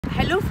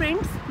Hello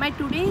friends, my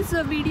today's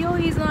video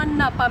is on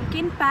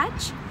pumpkin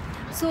patch.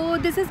 So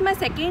this is my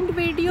second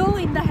video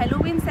in the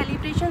Halloween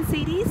celebration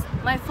series.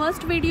 My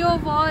first video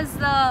was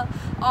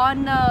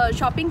on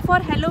shopping for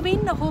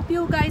Halloween. I hope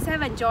you guys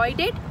have enjoyed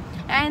it,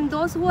 and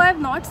those who have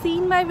not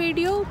seen my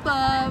video,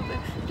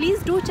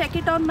 please do check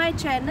it on my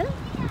channel.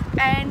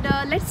 And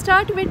let's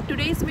start with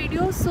today's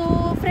video.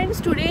 So friends,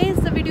 today's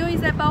video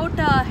is about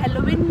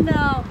Halloween,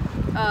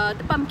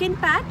 the pumpkin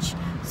patch.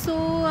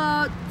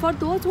 So for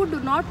those who do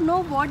not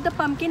know what the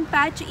pumpkin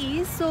patch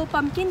is, so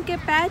pumpkin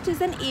patch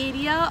is an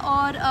area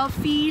or a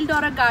field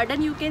or a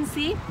garden, you can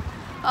say,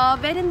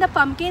 wherein the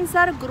pumpkins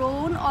are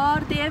grown or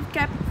they have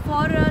kept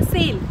for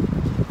sale.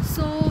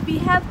 So we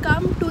have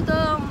come to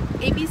the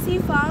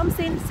ABC Farms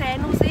in San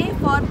Jose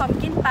for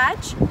pumpkin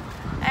patch,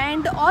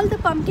 and all the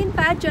pumpkin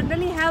patch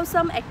generally have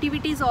some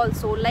activities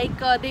also, like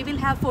they will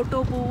have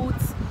photo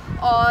booths,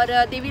 or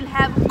they will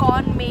have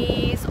corn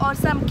maze or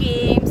some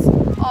games,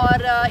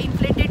 or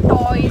inflated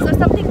toys, or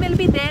something will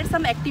be there,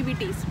 some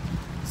activities.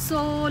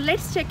 So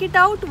let's check it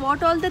out,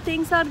 what all the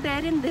things are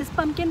there in this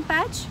pumpkin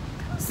patch.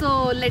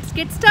 So let's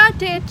get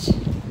started.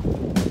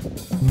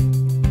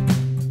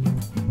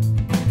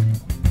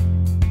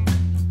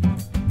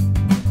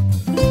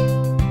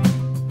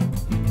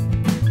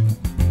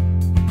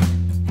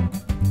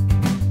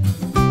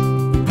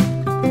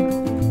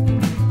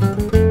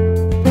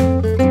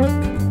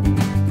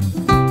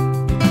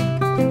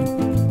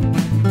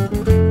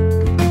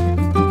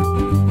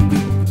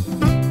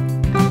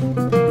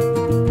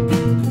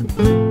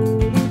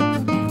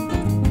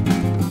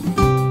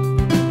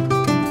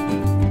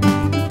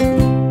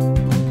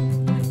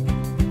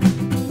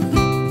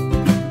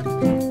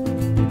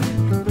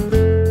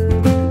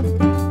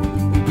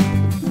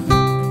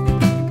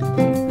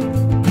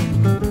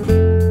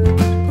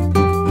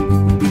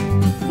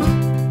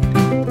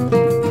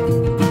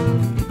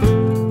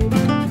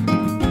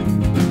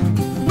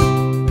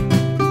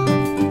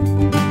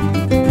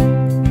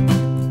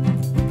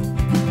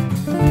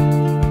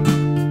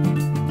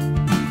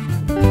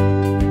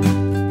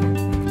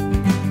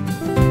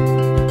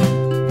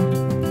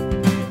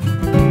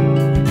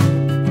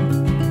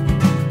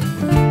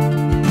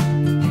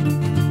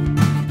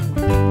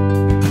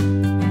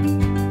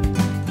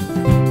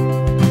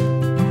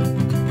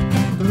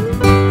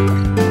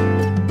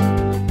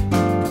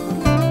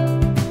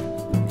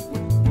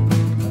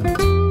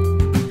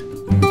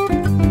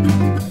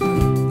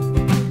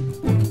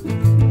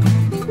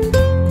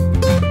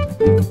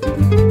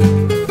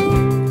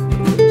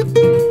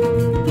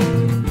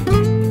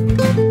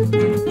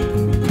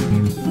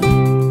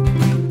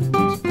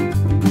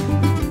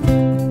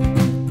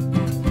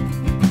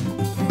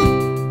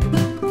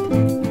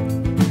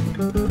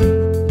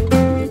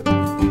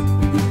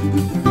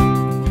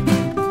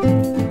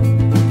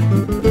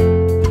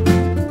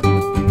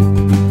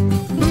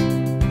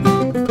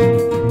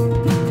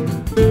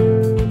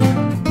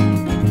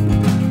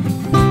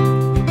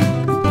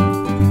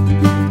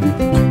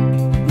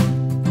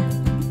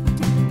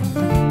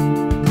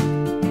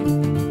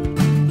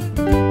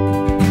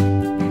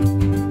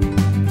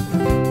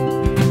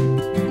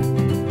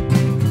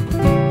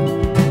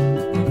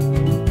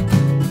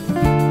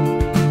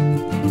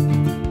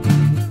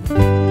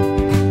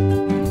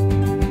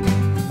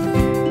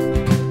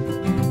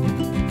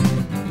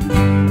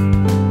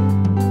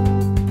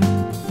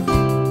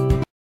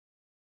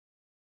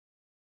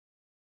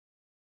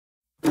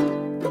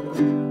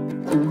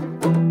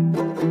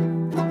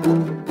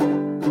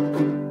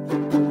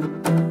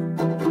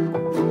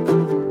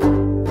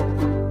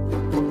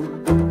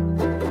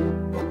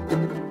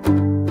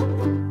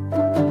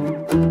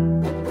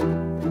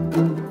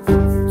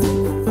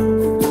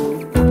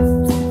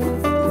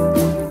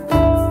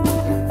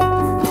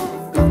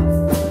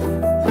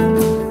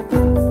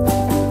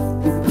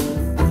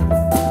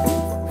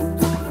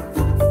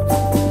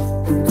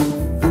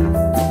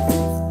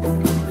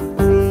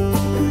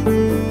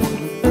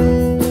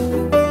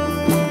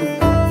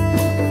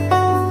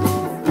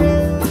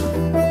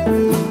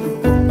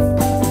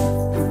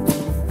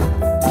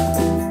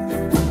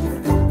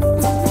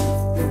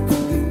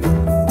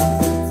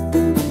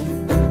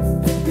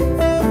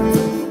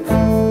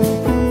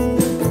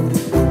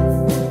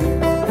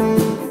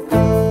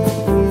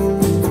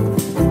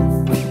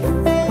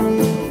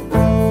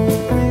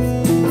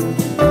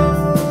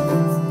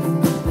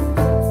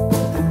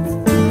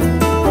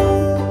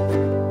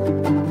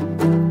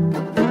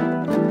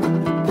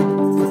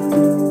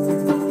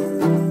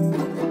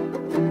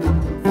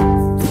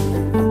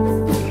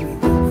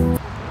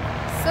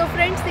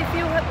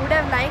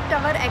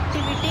 Our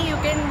activity, you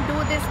can do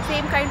this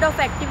same kind of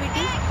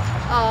activity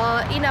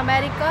in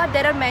America.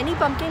 There are many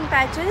pumpkin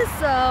patches.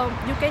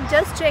 You can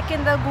just check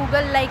in the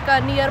Google, like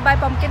nearby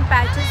pumpkin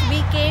patches.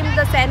 We came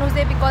the San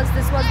Jose because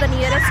this was the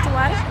nearest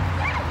one,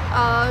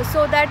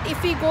 so that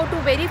if we go to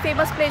very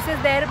famous places,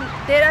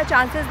 there are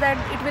chances that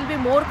it will be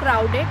more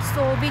crowded.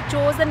 So we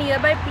chose a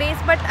nearby place,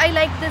 but I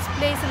like this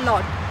place a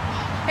lot.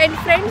 And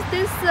friends,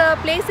 this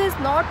place is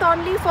not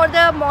only for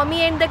the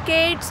mommy and the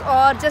kids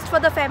or just for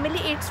the family,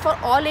 it's for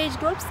all age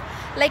groups.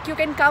 Like you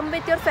can come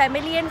with your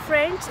family and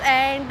friends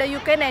and you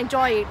can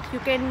enjoy it. You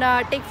can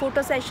take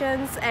photo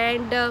sessions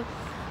and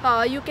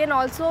you can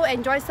also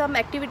enjoy some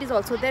activities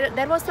also.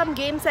 There was some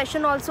game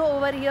session also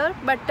over here,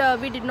 but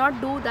we did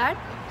not do that.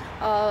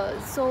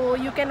 So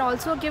you can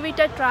also give it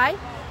a try.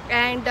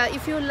 And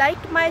if you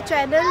liked my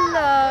channel,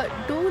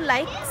 do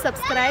like,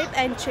 subscribe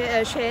and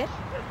share.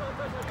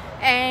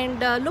 And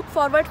look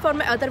forward for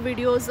my other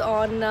videos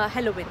on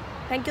Halloween.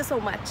 Thank you so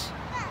much.